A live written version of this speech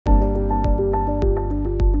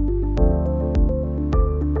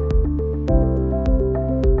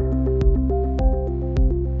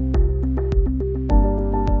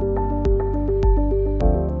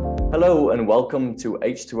and welcome to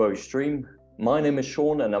H2O Stream. My name is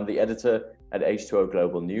Sean and I'm the editor at H2O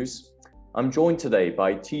Global News. I'm joined today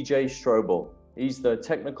by TJ Strobel. He's the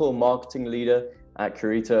technical marketing leader at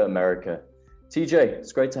Kurita America. TJ,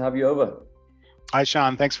 it's great to have you over. Hi,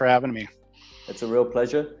 Sean. Thanks for having me. It's a real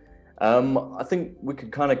pleasure. I think we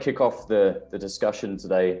could kind of kick off the discussion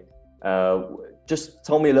today. Just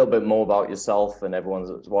tell me a little bit more about yourself and everyone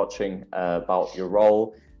that's watching, about your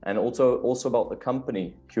role, and also about the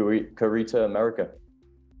company, Kurita America.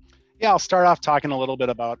 Yeah, I'll start off talking a little bit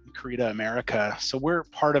about Kurita America. So we're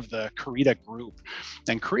part of the Kurita Group,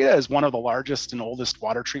 and Kurita is one of the largest and oldest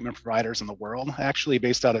water treatment providers in the world, actually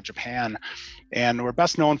based out of Japan. And we're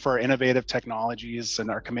best known for our innovative technologies and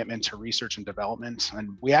our commitment to research and development.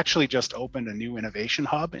 And we actually just opened a new innovation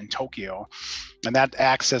hub in Tokyo, and that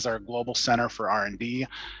acts as our global center for R&D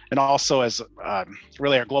and also as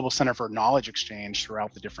really our global center for knowledge exchange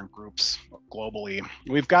throughout the different groups globally.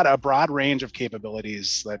 We've got a broad range of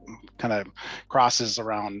capabilities that kind of crosses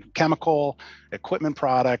around chemical, equipment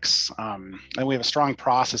products, and we have a strong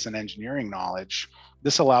process and engineering knowledge.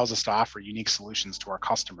 This allows us to offer unique solutions to our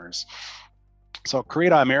customers. So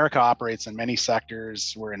Kurita America operates in many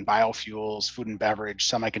sectors. We're in biofuels, food and beverage,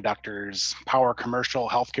 semiconductors, power, commercial,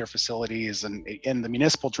 healthcare facilities, and in the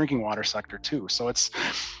municipal drinking water sector too. So it's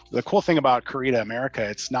the cool thing about Kurita America,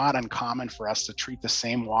 it's not uncommon for us to treat the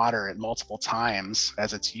same water at multiple times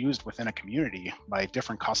as it's used within a community by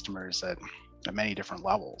different customers at many different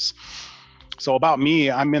levels. So about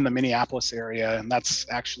me, I'm in the Minneapolis area, and that's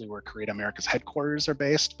actually where Kurita America's headquarters are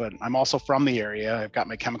based, but I'm also from the area. I've got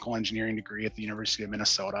my chemical engineering degree at the University of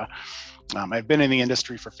Minnesota. I've been in the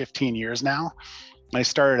industry for 15 years now. I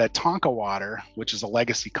started at Tonka Water, which is a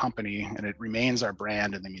legacy company, and it remains our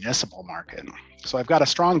brand in the municipal market. So I've got a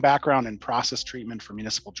strong background in process treatment for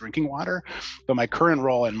municipal drinking water, but my current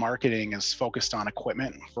role in marketing is focused on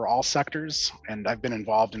equipment for all sectors, and I've been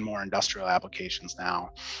involved in more industrial applications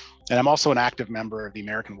now. And I'm also an active member of the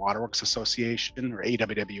American Waterworks Association, or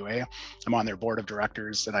AWWA. I'm on their board of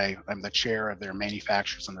directors, and I'm the chair of their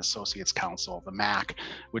Manufacturers and Associates Council, the MAC,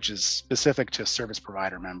 which is specific to service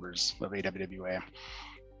provider members of AWWA.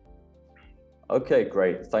 Okay,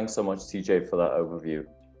 great. Thanks so much, TJ, for that overview.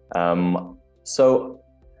 So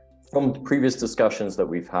from previous discussions that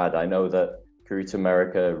we've had, I know that Kurita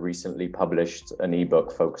America recently published an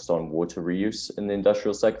ebook focused on water reuse in the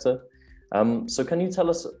industrial sector. So can you tell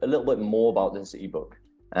us a little bit more about this ebook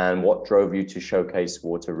and what drove you to showcase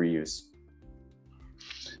water reuse?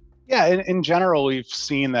 Yeah, in general, we've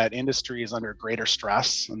seen that industry is under greater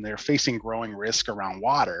stress and they're facing growing risk around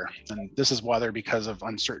water. And this is whether because of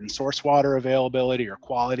uncertain source water availability or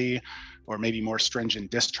quality, or maybe more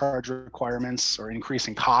stringent discharge requirements or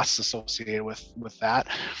increasing costs associated with that.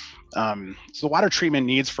 So water treatment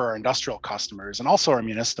needs for our industrial customers and also our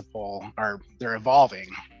municipal they're evolving.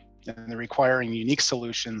 And they're requiring unique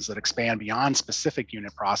solutions that expand beyond specific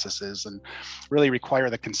unit processes and really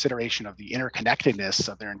require the consideration of the interconnectedness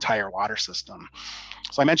of their entire water system.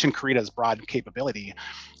 So I mentioned Kurita's broad capability,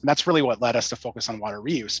 and that's really what led us to focus on water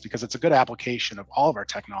reuse, because it's a good application of all of our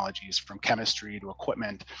technologies from chemistry to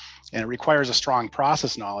equipment, and it requires a strong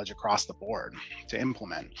process knowledge across the board to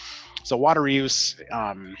implement. So water reuse,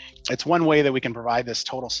 it's one way that we can provide this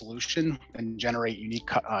total solution and generate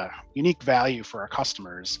unique value for our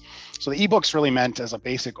customers. So the ebook's really meant as a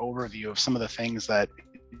basic overview of some of the things that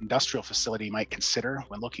industrial facility might consider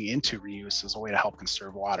when looking into reuse as a way to help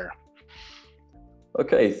conserve water.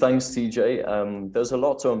 Okay, thanks, TJ. There's a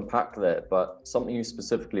lot to unpack there, but something you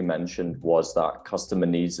specifically mentioned was that customer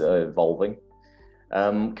needs are evolving.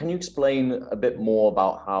 Can you explain a bit more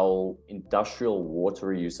about how industrial water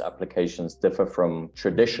reuse applications differ from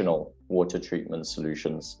traditional water treatment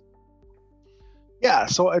solutions? Yeah,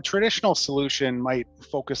 so a traditional solution might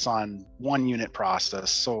focus on one unit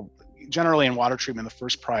process. So generally in water treatment, the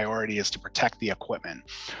first priority is to protect the equipment.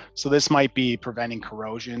 So this might be preventing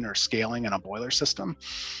corrosion or scaling in a boiler system.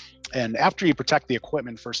 And after you protect the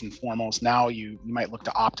equipment, first and foremost, now you might look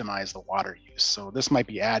to optimize the water use. So this might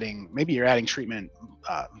be maybe you're adding treatment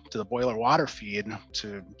to the boiler water feed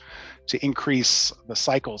to increase the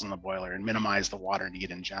cycles in the boiler and minimize the water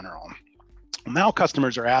need in general. Now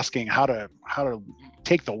customers are asking how to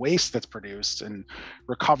take the waste that's produced and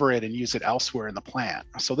recover it and use it elsewhere in the plant.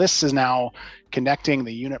 So this is now connecting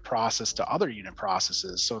the unit process to other unit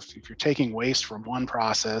processes. So if you're taking waste from one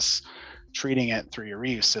process, treating it through your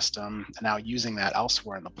reuse system, and now using that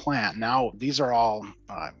elsewhere in the plant, now these are all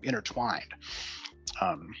intertwined.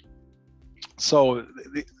 So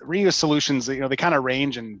the reuse solutions, they kind of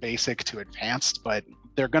range in basic to advanced, but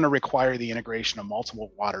they're going to require the integration of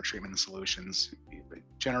multiple water treatment solutions,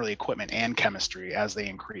 generally equipment and chemistry, as they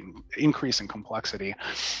increase in complexity.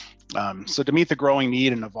 So to meet the growing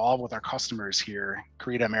need and evolve with our customers here,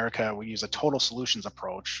 Kurita America, we use a total solutions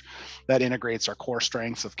approach that integrates our core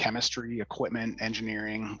strengths of chemistry, equipment,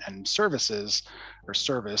 engineering, and services or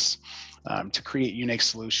service to create unique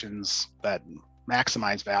solutions that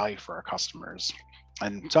maximize value for our customers.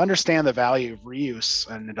 And to understand the value of reuse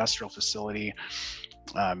in an industrial facility,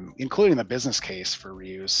 including the business case for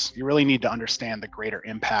reuse, you really need to understand the greater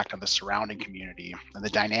impact on the surrounding community and the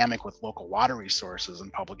dynamic with local water resources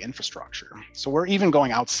and public infrastructure. So we're even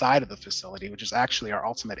going outside of the facility, which is actually our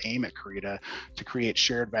ultimate aim at Kurita, to create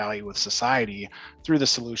shared value with society through the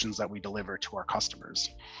solutions that we deliver to our customers.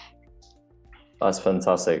 That's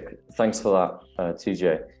fantastic. Thanks for that,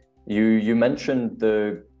 TJ. You mentioned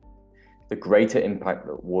the greater impact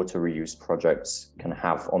that water reuse projects can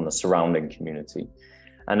have on the surrounding community.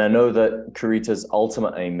 And I know that Kurita's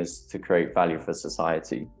ultimate aim is to create value for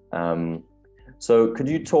society. So could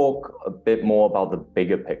you talk a bit more about the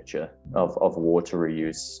bigger picture of water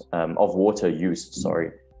reuse, of water use,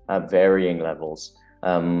 at varying levels?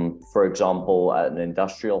 For example, at an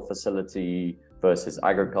industrial facility versus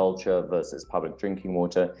agriculture versus public drinking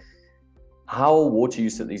water. How water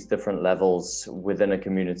use at these different levels within a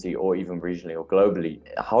community or even regionally or globally,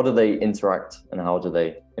 how do they interact and how do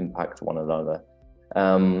they impact one another?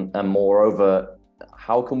 And moreover,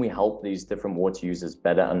 how can we help these different water users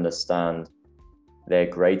better understand their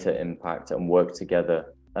greater impact and work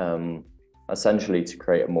together, essentially to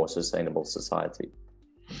create a more sustainable society?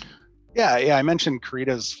 Yeah, I mentioned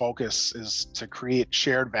Kurita's focus is to create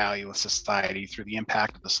shared value with society through the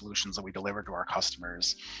impact of the solutions that we deliver to our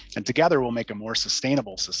customers. And together we'll make a more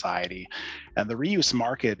sustainable society. And the reuse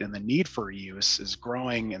market and the need for reuse is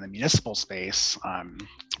growing in the municipal space,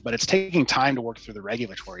 but it's taking time to work through the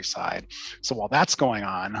regulatory side. So while that's going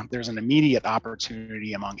on, there's an immediate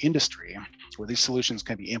opportunity among industry where these solutions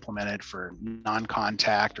can be implemented for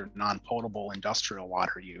non-contact or non-potable industrial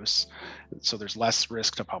water use. So there's less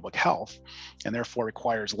risk to public health and therefore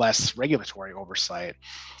requires less regulatory oversight.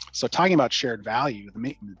 So talking about shared value,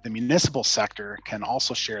 the municipal sector can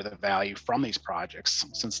also share the value from these projects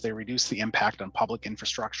since they reduce the impact on public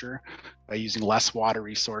infrastructure by using less water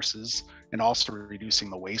resources and also reducing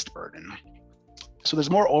the waste burden. So there's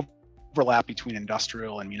more overlap between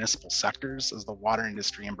industrial and municipal sectors as the water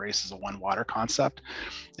industry embraces a one water concept.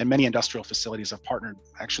 And many industrial facilities have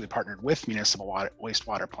actually partnered with municipal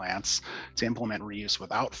wastewater plants to implement reuse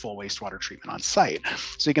without full wastewater treatment on site.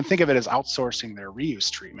 So you can think of it as outsourcing their reuse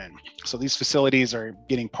treatment. So these facilities are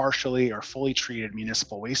getting partially or fully treated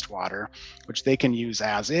municipal wastewater, which they can use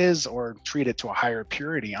as is or treat it to a higher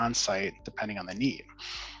purity on site depending on the need.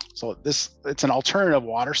 So it's an alternative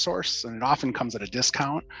water source, and it often comes at a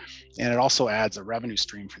discount, and it also adds a revenue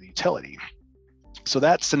stream for the utility. So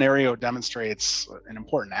that scenario demonstrates an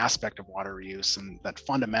important aspect of water reuse, and that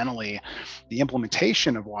fundamentally the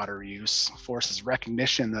implementation of water reuse forces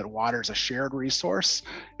recognition that water is a shared resource,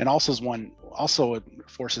 and also it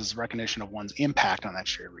forces recognition of one's impact on that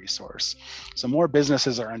shared resource. So more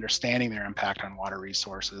businesses are understanding their impact on water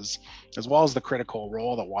resources, as well as the critical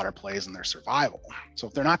role that water plays in their survival. So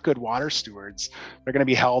if they're not good water stewards, they're going to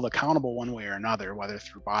be held accountable one way or another, whether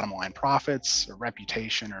through bottom line profits or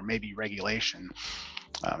reputation or maybe regulation.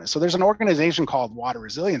 So there's an organization called Water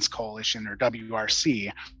Resilience Coalition, or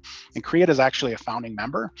WRC, and Kurita is actually a founding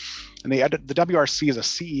member. And the WRC is a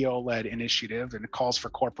CEO-led initiative, and it calls for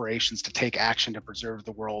corporations to take action to preserve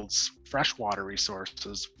the world's freshwater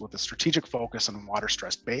resources with a strategic focus on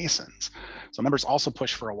water-stressed basins. So members also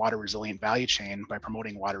push for a water-resilient value chain by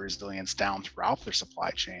promoting water resilience down throughout their supply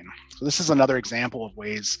chain. So this is another example of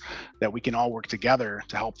ways that we can all work together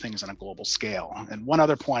to help things on a global scale. And one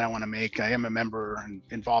other point I want to make, I am a member and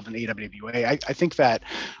involved in AWWA. I think that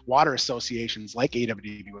water associations like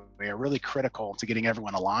AWWA are really critical to getting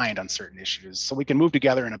everyone aligned on certain issues so we can move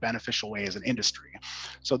together in a beneficial way as an industry.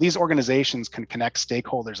 So these organizations can connect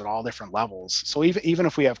stakeholders at all different levels. So even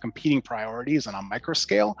if we have competing priorities on a micro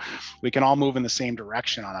scale, we can all move in the same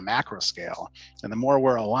direction on a macro scale. And the more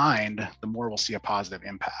we're aligned, the more we'll see a positive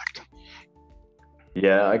impact.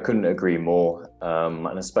 Yeah, I couldn't agree more.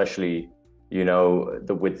 And especially, you know,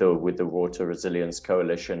 with the Water Resilience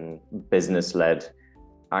Coalition, business-led,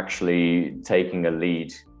 actually taking a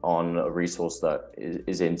lead on a resource that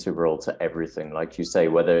is integral to everything. Like you say,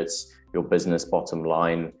 whether it's your business bottom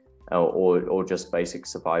line or just basic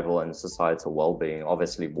survival and societal well-being.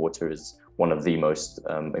 Obviously, water is one of the most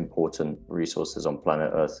important resources on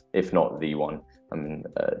planet Earth, if not the one. I mean,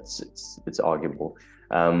 it's arguable.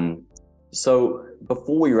 So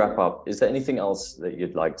before we wrap up, is there anything else that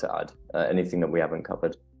you'd like to add? Anything that we haven't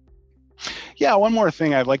covered? Yeah, one more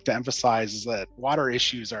thing I'd like to emphasize is that water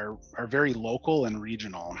issues are very local and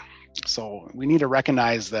regional. So we need to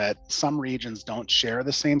recognize that some regions don't share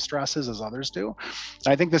the same stresses as others do.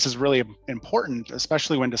 And I think this is really important,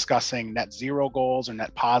 especially when discussing net zero goals or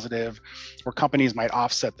net positive, where companies might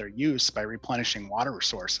offset their use by replenishing water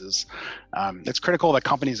resources. It's critical that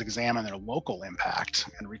companies examine their local impact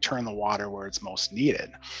and return the water where it's most needed.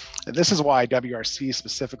 This is why WRC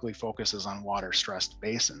specifically focuses on water-stressed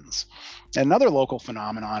basins. Another local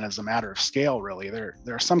phenomenon is a matter of scale, really. There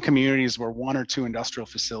are some communities where one or two industrial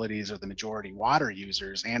facilities are the majority water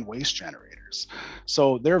users and waste generators.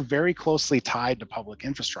 So they're very closely tied to public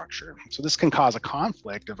infrastructure. So this can cause a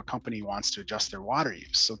conflict if a company wants to adjust their water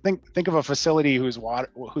use. So think of a facility whose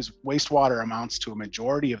wastewater amounts to a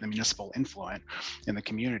majority of the municipal influent in the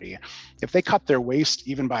community. If they cut their waste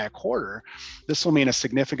even by a quarter, this will mean a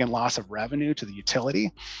significant loss of revenue to the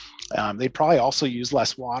utility. They'd probably also use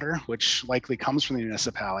less water, which likely comes from the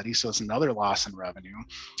municipality, so it's another loss in revenue.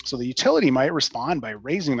 So the utility might respond by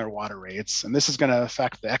raising their water rates, and this is going to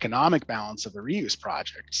affect the economic balance of the reuse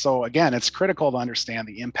project. So again, it's critical to understand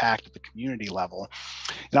the impact at the community level.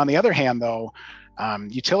 And on the other hand, though,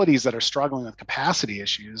 utilities that are struggling with capacity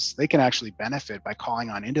issues, they can actually benefit by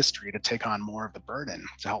calling on industry to take on more of the burden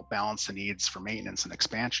to help balance the needs for maintenance and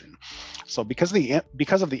expansion. So because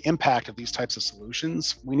of the impact of these types of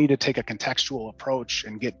solutions, we need to take a contextual approach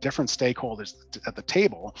and get different stakeholders at the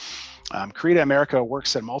table. Kurita America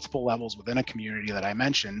works at multiple levels within a community that I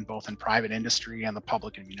mentioned, both in private industry and the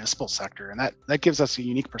public and municipal sector. And that gives us a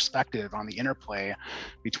unique perspective on the interplay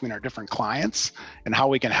between our different clients and how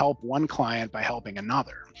we can help one client by helping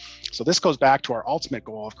another. So this goes back to our ultimate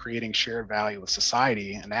goal of creating shared value with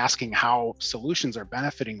society and asking how solutions are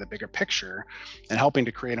benefiting the bigger picture and helping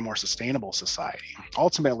to create a more sustainable society.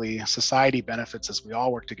 Ultimately, society benefits as we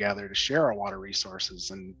all work together to share our water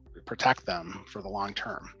resources and protect them for the long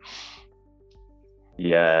term.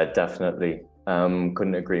 Yeah, definitely.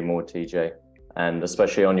 Couldn't agree more, TJ. And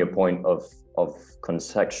especially on your point of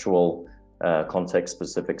contextual,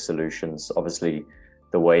 context-specific solutions. Obviously,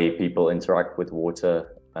 the way people interact with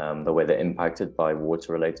water, the way they're impacted by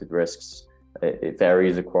water-related risks, it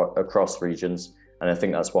varies across regions. And I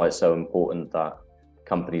think that's why it's so important that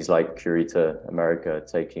companies like Kurita America are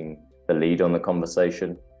taking the lead on the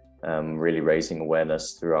conversation, really raising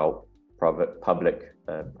awareness throughout public,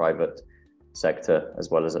 private sector, as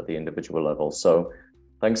well as at the individual level. So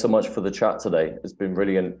thanks so much for the chat today. It's been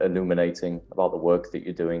really illuminating about the work that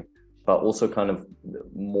you're doing, but also kind of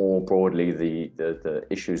more broadly the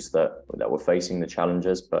issues that we're facing, the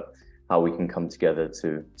challenges, but how we can come together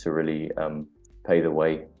to really pave the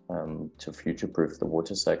way to future-proof the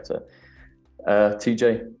water sector.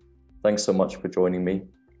 TJ, thanks so much for joining me.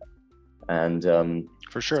 And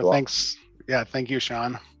for sure, thanks. Yeah, thank you,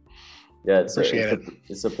 Sean. Yeah,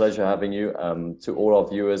 it's a pleasure having you. To all our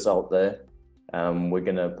viewers out there, we're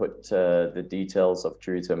going to put the details of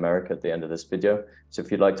Kurita America at the end of this video. So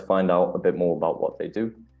if you'd like to find out a bit more about what they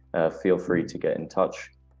do, feel free to get in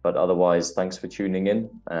touch. But otherwise, thanks for tuning in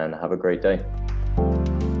and have a great day.